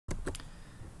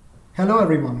Hello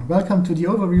everyone, welcome to the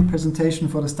overview presentation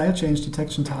for the style change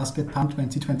detection task at PAM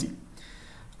 2020.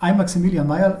 I'm Maximilian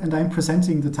Mayerl and I'm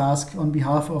presenting the task on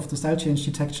behalf of the style change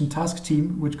detection task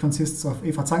team, which consists of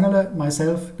Zangerle,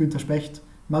 myself, Günther Specht,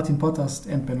 Martin Potthast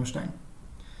and Benno Stein.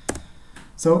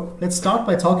 So let's start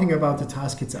by talking about the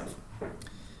task itself.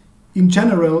 In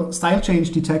general, style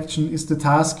change detection is the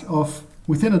task of,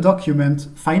 within a document,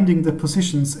 finding the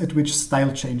positions at which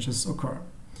style changes occur.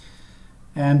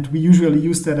 And we usually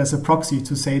use that as a proxy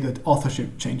to say that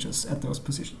authorship changes at those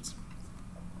positions.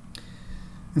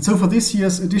 And so for this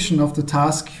year's edition of the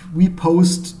task, we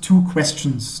posed two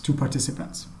questions to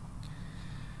participants.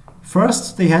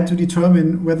 First, they had to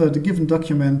determine whether the given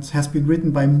document has been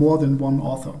written by more than one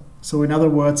author. So in other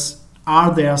words,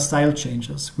 are there style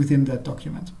changes within that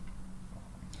document?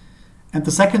 And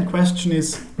the second question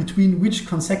is, between which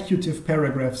consecutive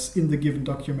paragraphs in the given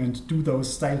document do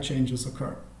those style changes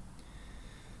occur?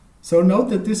 So note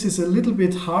that this is a little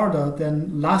bit harder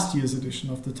than last year's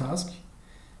edition of the task,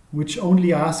 which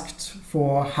only asked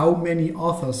for how many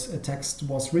authors a text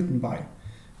was written by,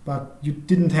 but you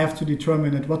didn't have to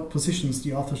determine at what positions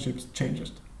the authorship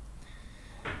changed.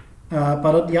 But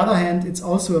on the other hand, it's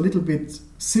also a little bit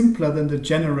simpler than the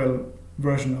general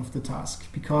version of the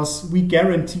task, because we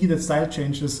guarantee that style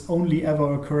changes only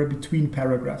ever occur between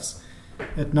paragraphs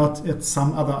and not at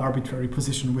some other arbitrary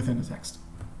position within a text.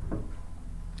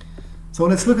 So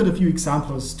let's look at a few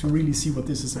examples to really see what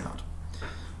this is about.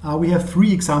 We have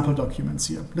three example documents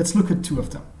here. Let's look at two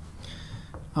of them.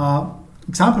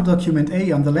 Example document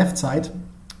A on the left side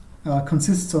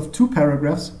consists of two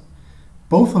paragraphs,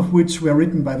 both of which were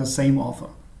written by the same author.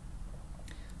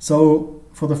 So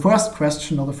for the first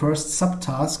question or the first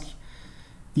subtask,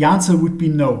 the answer would be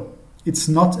no. It's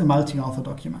not a multi-author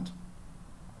document.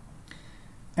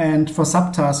 And for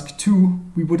subtask 2,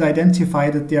 we would identify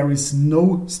that there is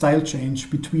no style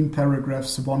change between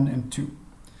paragraphs 1 and 2.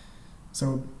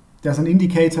 So there's an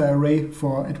indicator array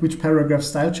for at which paragraph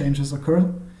style changes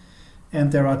occur.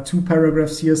 And there are two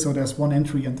paragraphs here, so there's one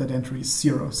entry and that entry is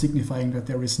 0, signifying that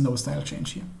there is no style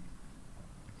change here.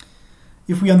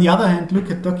 If we, on the other hand,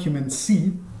 look at document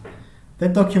C,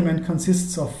 that document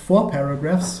consists of 4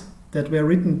 paragraphs that were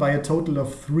written by a total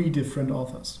of 3 different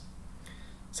authors.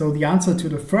 So the answer to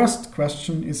the first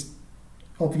question is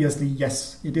obviously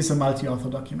yes, it is a multi-author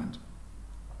document.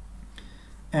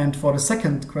 And for the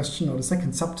second question or the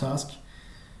second subtask,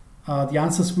 the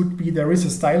answers would be there is a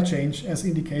style change as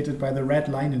indicated by the red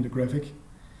line in the graphic.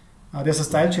 There's a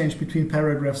style change between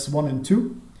paragraphs 1 and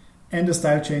 2 and a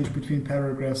style change between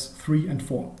paragraphs 3 and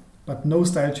 4, but no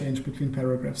style change between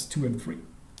paragraphs 2 and 3.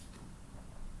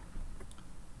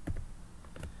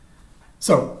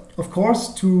 So, of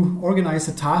course, to organize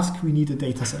a task, we need a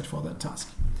dataset for that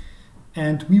task.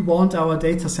 And we want our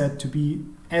dataset to be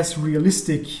as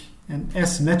realistic and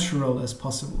as natural as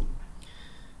possible.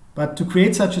 But to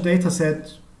create such a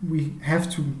dataset, we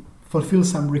have to fulfill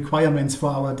some requirements for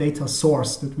our data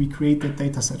source that we create that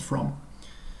dataset from.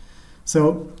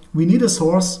 So we need a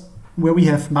source where we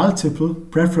have multiple,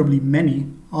 preferably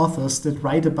many, authors that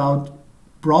write about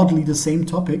broadly the same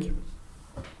topic.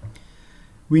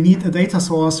 We need a data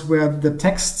source where the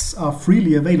texts are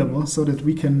freely available so that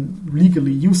we can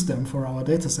legally use them for our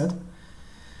dataset.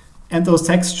 And those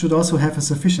texts should also have a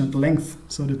sufficient length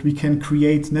so that we can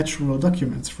create natural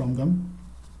documents from them.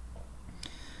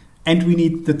 And we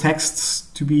need the texts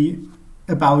to be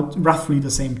about roughly the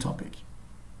same topic.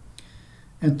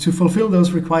 And to fulfill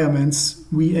those requirements,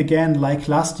 we again, like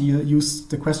last year, use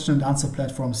the question and answer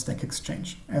platform Stack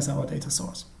Exchange as our data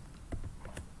source.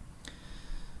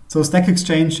 So Stack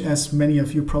Exchange, as many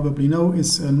of you probably know,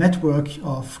 is a network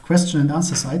of question and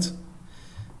answer sites.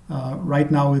 Right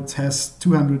now it has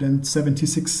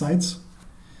 276 sites.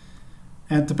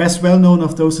 And the best well-known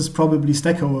of those is probably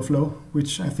Stack Overflow,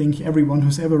 which I think everyone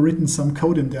who's ever written some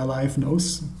code in their life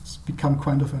knows. It's become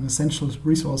kind of an essential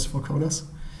resource for coders.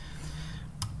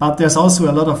 But there's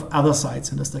also a lot of other sites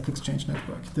in the Stack Exchange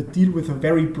network that deal with a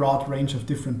very broad range of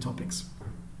different topics.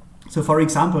 So for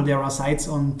example, there are sites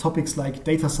on topics like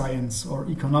data science or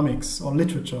economics or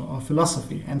literature or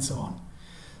philosophy and so on.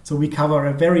 So we cover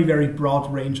a very, very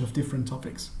broad range of different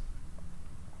topics.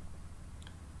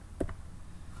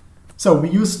 So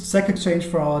we used Stack Exchange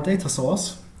for our data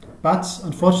source, but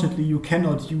unfortunately you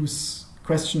cannot use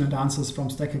question and answers from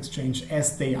Stack Exchange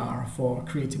as they are for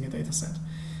creating a dataset.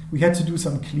 We had to do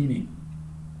some cleaning.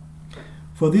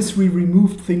 For this, we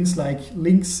removed things like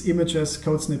links, images,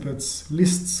 code snippets,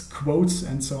 lists, quotes,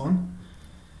 and so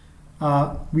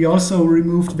on. We also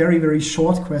removed very, very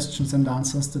short questions and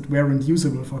answers that weren't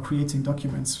usable for creating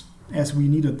documents as we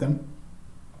needed them.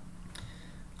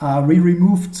 we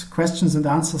removed questions and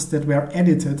answers that were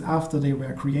edited after they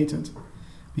were created.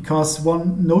 Because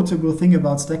one notable thing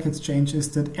about Stack Exchange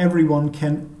is that everyone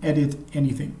can edit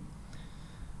anything.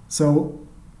 So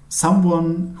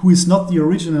someone who is not the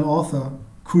original author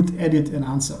could edit an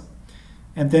answer.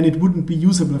 And then it wouldn't be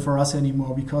usable for us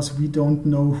anymore because we don't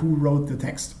know who wrote the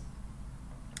text.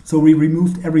 So we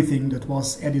removed everything that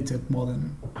was edited more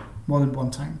than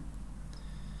one time.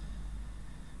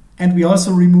 And we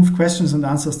also removed questions and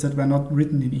answers that were not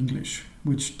written in English,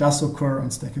 which does occur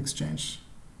on Stack Exchange.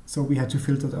 So we had to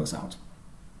filter those out.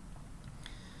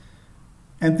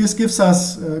 And this gives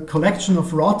us a collection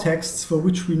of raw texts for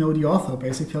which we know the author,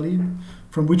 basically,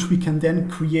 from which we can then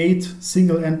create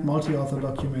single and multi-author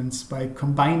documents by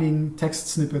combining text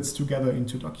snippets together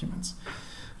into documents.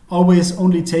 Always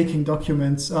only taking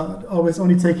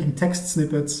text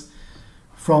snippets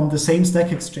from the same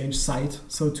Stack Exchange site,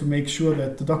 so to make sure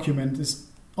that the document is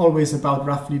always about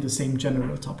roughly the same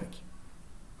general topic.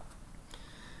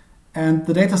 And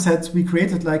the datasets we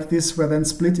created like this were then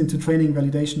split into training,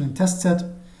 validation, and test set,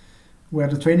 where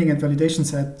the training and validation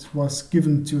set was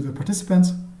given to the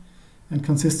participants and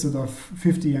consisted of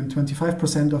 50 and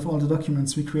 25% of all the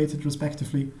documents we created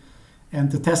respectively.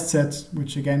 And the test set,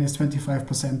 which again is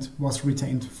 25%, was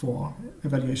retained for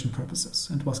evaluation purposes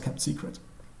and was kept secret.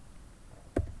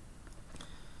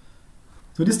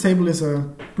 So this table is a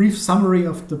brief summary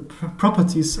of the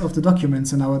properties of the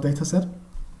documents in our dataset.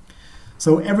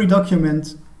 So every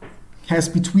document has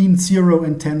between 0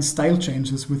 and 10 style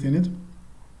changes within it.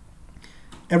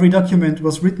 Every document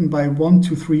was written by 1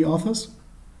 to 3 authors.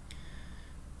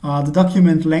 The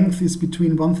document length is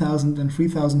between 1,000 and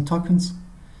 3,000 tokens.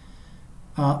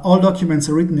 All documents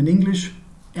are written in English,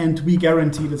 and we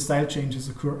guarantee that style changes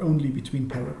occur only between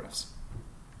paragraphs.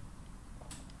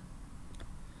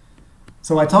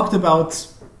 So I talked about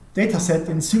dataset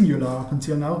in singular up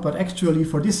until now, but actually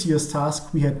for this year's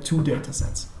task we had 2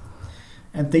 datasets.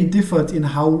 And they differed in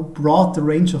how broad the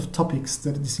range of topics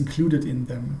that is included in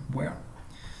them were.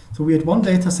 So we had one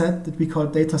dataset that we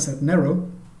called dataset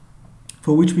narrow,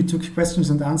 for which we took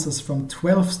questions and answers from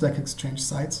 12 Stack Exchange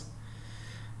sites.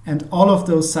 And all of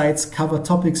those sites cover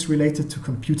topics related to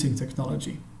computing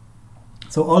technology.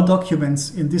 So all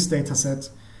documents in this dataset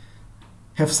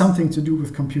have something to do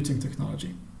with computing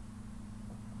technology.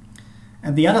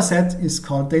 And the other set is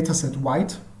called dataset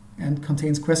wide and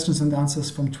contains questions and answers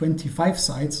from 25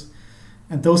 sites.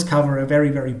 And those cover a very,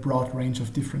 very broad range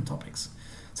of different topics.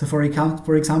 So for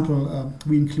example,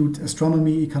 we include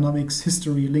astronomy, economics,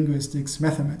 history, linguistics,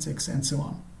 mathematics, and so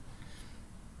on.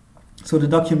 So the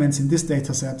documents in this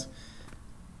dataset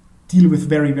deal with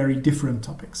very, very different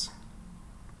topics.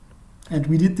 And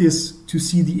we did this to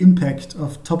see the impact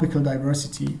of topical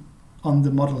diversity on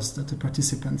the models that the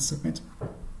participants submit.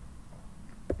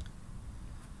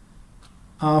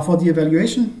 For the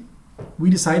evaluation, we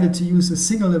decided to use a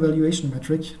single evaluation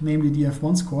metric, namely the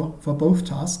F1 score, for both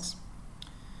tasks.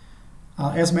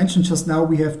 As mentioned just now,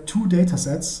 we have 2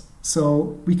 datasets,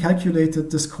 so we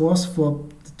calculated the scores for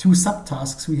the 2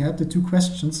 subtasks we had, the 2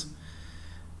 questions,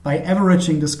 by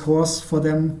averaging the scores for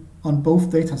them on both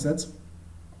datasets.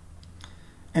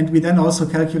 And we then also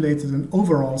calculated an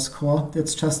overall score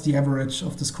that's just the average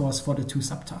of the scores for the 2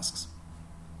 subtasks.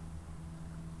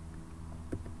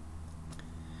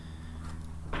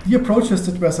 The approaches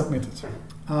that were submitted.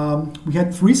 We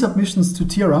had 3 submissions to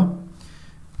TIRA,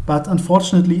 but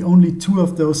unfortunately only 2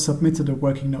 of those submitted a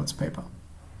working notes paper.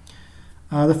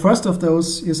 The first of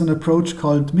those is an approach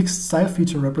called Mixed Style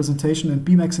Feature Representation and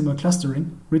B-Maximal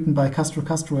Clustering, written by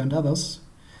Castro and others.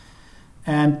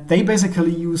 And they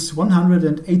basically use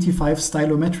 185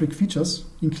 stylometric features,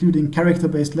 including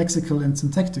character-based lexical and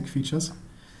syntactic features,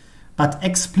 but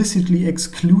explicitly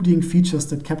excluding features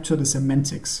that capture the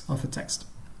semantics of a text.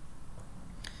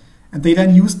 And they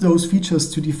then use those features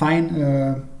to define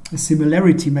a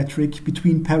similarity metric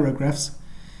between paragraphs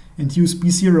and use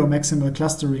B0 maximal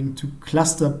clustering to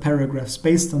cluster paragraphs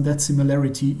based on that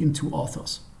similarity into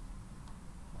authors.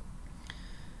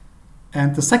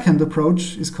 And the second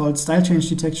approach is called Style Change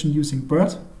Detection using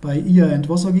BERT by Iya and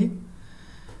Wosogi.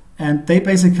 And they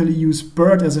basically use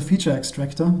BERT as a feature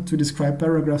extractor to describe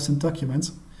paragraphs and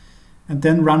documents, and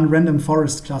then run random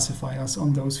forest classifiers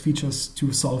on those features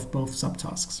to solve both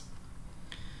subtasks.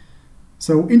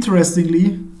 So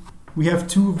interestingly, we have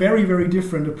 2 very, very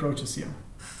different approaches here.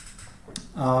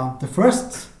 The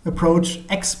first approach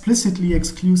explicitly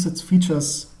excludes its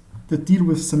features that deal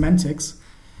with semantics,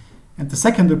 and the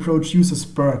second approach uses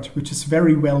BERT, which is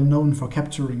very well known for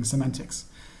capturing semantics.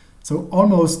 So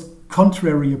almost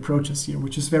contrary approaches here,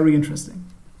 which is very interesting.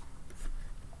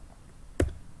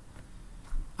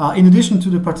 In addition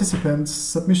to the participants'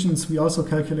 submissions, we also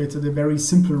calculated a very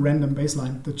simple random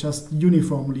baseline that just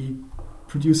uniformly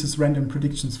produces random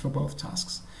predictions for both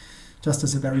tasks, just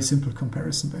as a very simple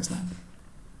comparison baseline.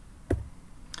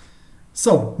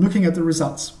 So, looking at the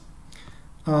results.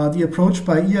 The approach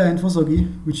by Ia and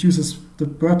Vosogi, which uses the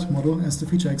BERT model as the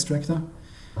feature extractor,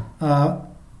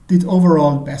 did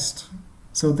overall best.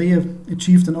 So they have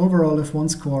achieved an overall F1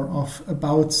 score of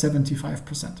about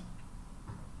 75%.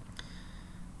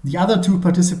 The other two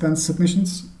participants'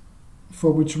 submissions,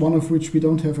 for which one of which we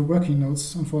don't have a working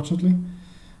notes, unfortunately,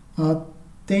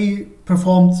 they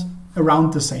performed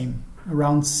around the same,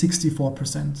 around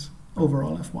 64%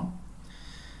 overall F1.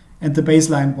 And the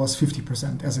baseline was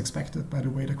 50%, as expected by the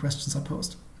way the questions are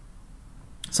posed.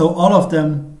 So all of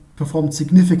them performed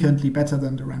significantly better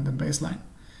than the random baseline.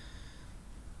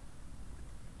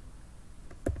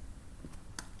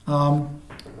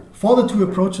 For the two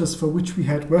approaches for which we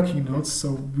had working notes,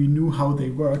 so we knew how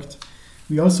they worked,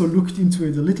 we also looked into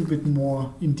it a little bit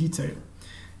more in detail.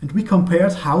 And we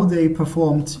compared how they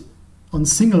performed on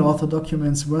single author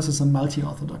documents versus on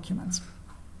multi-author documents.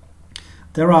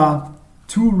 There are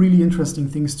two really interesting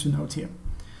things to note here.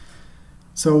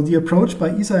 So the approach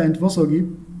by Isa and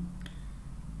Vosogi,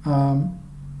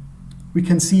 we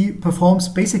can see performs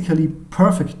basically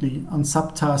perfectly on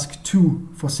subtask 2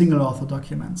 for single author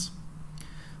documents.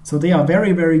 So they are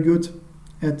very, very good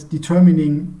at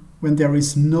determining when there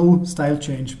is no style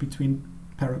change between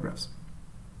paragraphs.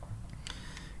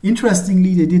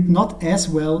 Interestingly, they did not as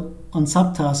well on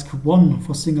subtask 1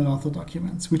 for single author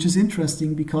documents, which is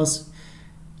interesting because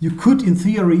you could, in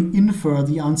theory, infer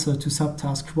the answer to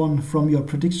subtask 1 from your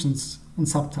predictions on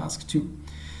subtask 2.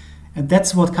 And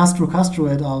that's what Castro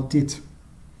et al. Did.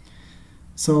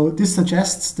 So this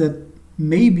suggests that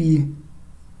maybe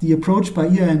the approach by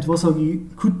Ia and Vosogi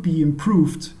could be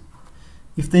improved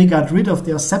if they got rid of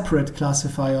their separate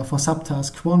classifier for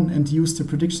subtask 1 and used the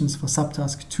predictions for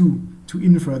subtask 2 to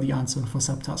infer the answer for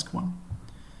subtask 1.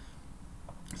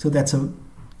 So that's a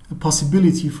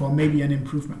possibility for maybe an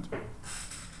improvement.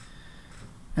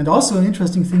 And also an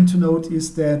interesting thing to note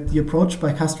is that the approach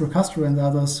by Castro and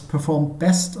others performed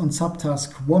best on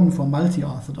subtask 1 for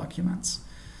multi-author documents.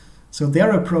 So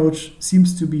their approach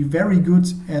seems to be very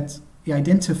good at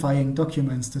identifying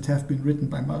documents that have been written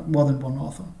by more than one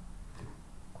author.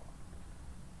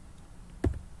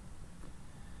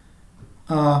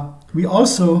 We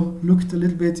also looked a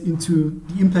little bit into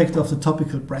the impact of the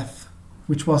topical breadth,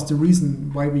 which was the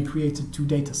reason why we created two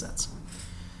datasets.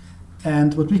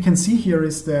 And what we can see here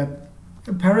is that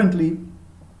apparently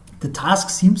the task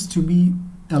seems to be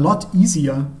a lot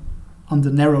easier on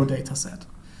the narrow dataset.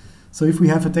 So if we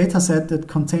have a dataset that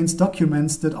contains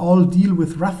documents that all deal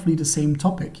with roughly the same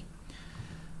topic,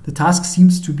 the task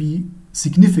seems to be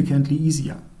significantly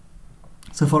easier.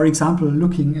 So for example,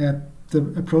 looking at the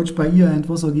approach by Ia and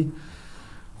Vosogi,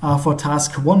 for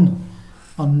task 1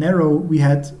 on narrow we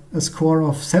had a score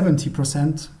of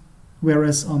 70%,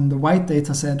 whereas on the wide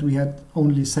dataset we had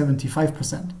only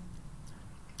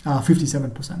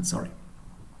 57%, sorry.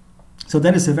 So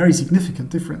that is a very significant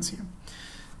difference here.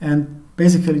 And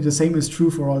basically the same is true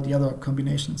for all the other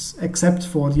combinations, except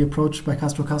for the approach by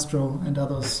Castro and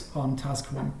others on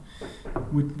task 1,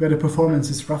 where the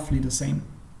performance is roughly the same.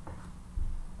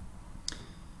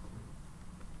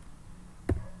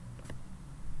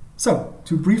 So,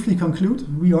 to briefly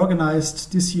conclude, we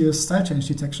organized this year's style change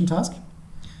detection task.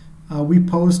 We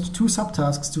posed 2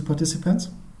 subtasks to participants.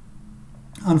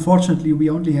 Unfortunately, we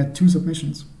only had 2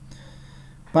 submissions,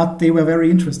 but they were very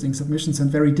interesting submissions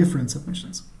and very different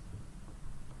submissions.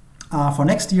 For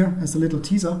next year, as a little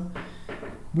teaser,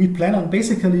 we plan on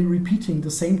basically repeating the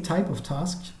same type of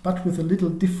task, but with a little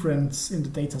difference in the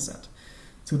dataset.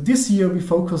 So this year we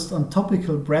focused on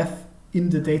topical breadth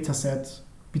in the dataset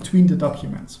between the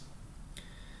documents.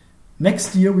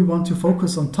 Next year we want to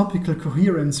focus on topical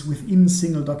coherence within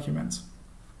single documents.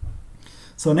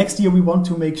 So next year we want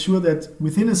to make sure that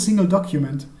within a single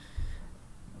document,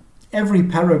 every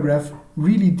paragraph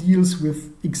really deals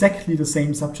with exactly the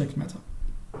same subject matter.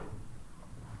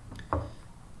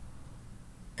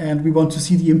 And we want to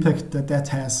see the impact that that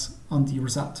has on the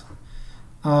result.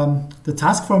 The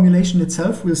task formulation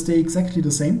itself will stay exactly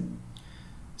the same.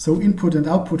 So input and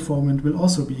output format will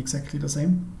also be exactly the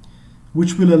same,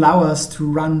 which will allow us to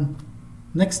run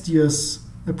next year's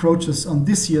approaches on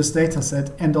this year's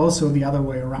dataset and also the other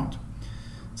way around.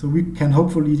 So we can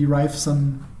hopefully derive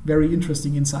some very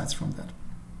interesting insights from that.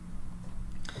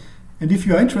 And if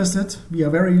you are interested, we are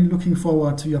very looking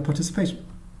forward to your participation.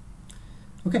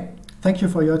 Okay, thank you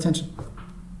for your attention.